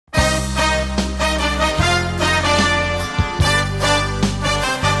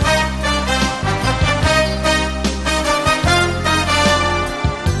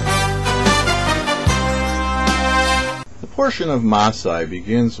portion of Masai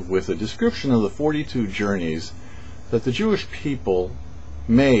begins with a description of the 42 journeys that the Jewish people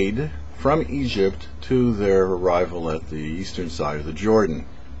made from Egypt to their arrival at the eastern side of the Jordan.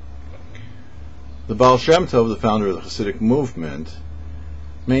 The Baal Shem Tov, the founder of the Chasidic movement,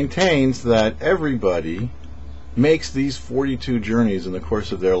 maintains that everybody makes these 42 journeys in the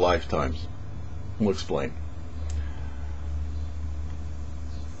course of their lifetimes. We'll explain.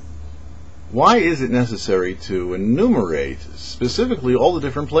 Why is it necessary to enumerate specifically all the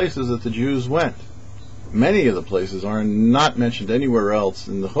different places that the Jews went? Many of the places are not mentioned anywhere else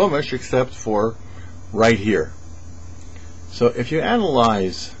in the Chumash except for right here. So if you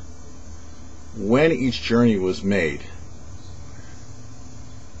analyze when each journey was made,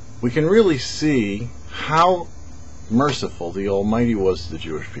 we can really see how merciful the Almighty was to the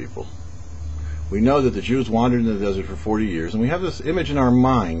Jewish people. We know that the Jews wandered in the desert for 40 years, and we have this image in our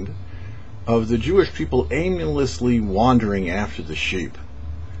mind of the Jewish people aimlessly wandering after the sheep.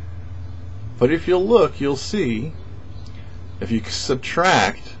 But if you'll look, you'll see, if you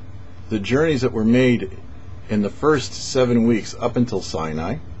subtract the journeys that were made in the first 7 weeks up until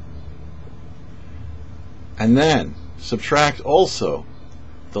Sinai, and then subtract also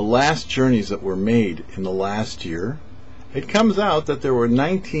the last journeys that were made in the last year, it comes out that there were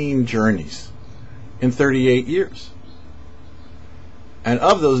 19 journeys in 38 years. And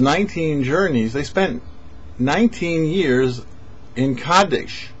of those 19 journeys, they spent 19 years in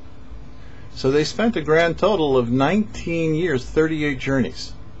Kadesh. So they spent a grand total of 19 years, 38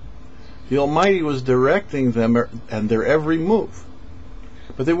 journeys. The Almighty was directing them and their every move.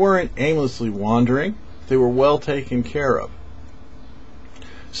 But they weren't aimlessly wandering. They were well taken care of.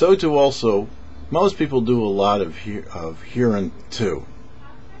 So too also, most people do a lot of here and to.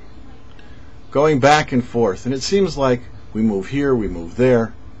 Going back and forth. And it seems like we move here, we move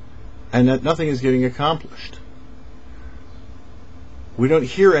there, and that nothing is getting accomplished. We don't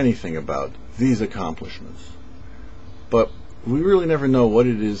hear anything about these accomplishments, but we really never know what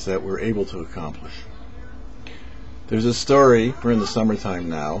it is that we're able to accomplish. There's a story, we're in the summertime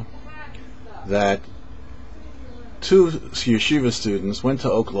now, that 2 yeshiva students went to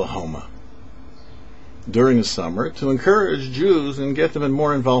Oklahoma during the summer to encourage Jews and get them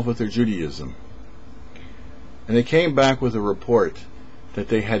more involved with their Judaism. And they came back with a report that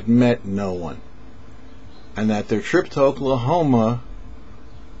they had met no one, and that their trip to Oklahoma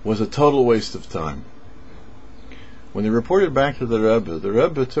was a total waste of time. When they reported back to the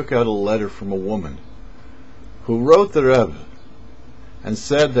Rebbe took out a letter from a woman who wrote the Rebbe and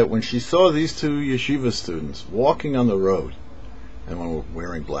said that when she saw these 2 yeshiva students walking on the road and were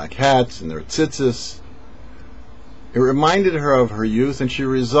wearing black hats and their tzitzis, it reminded her of her youth, and she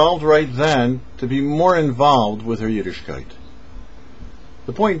resolved right then to be more involved with her Yiddishkeit.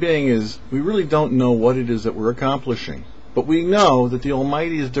 The point being is, we really don't know what it is that we're accomplishing, but we know that the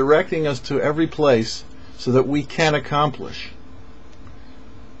Almighty is directing us to every place so that we can accomplish.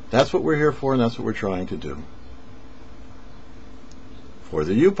 That's what we're here for, and that's what we're trying to do. For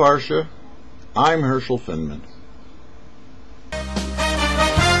the YouParsha, I'm Herschel Finman.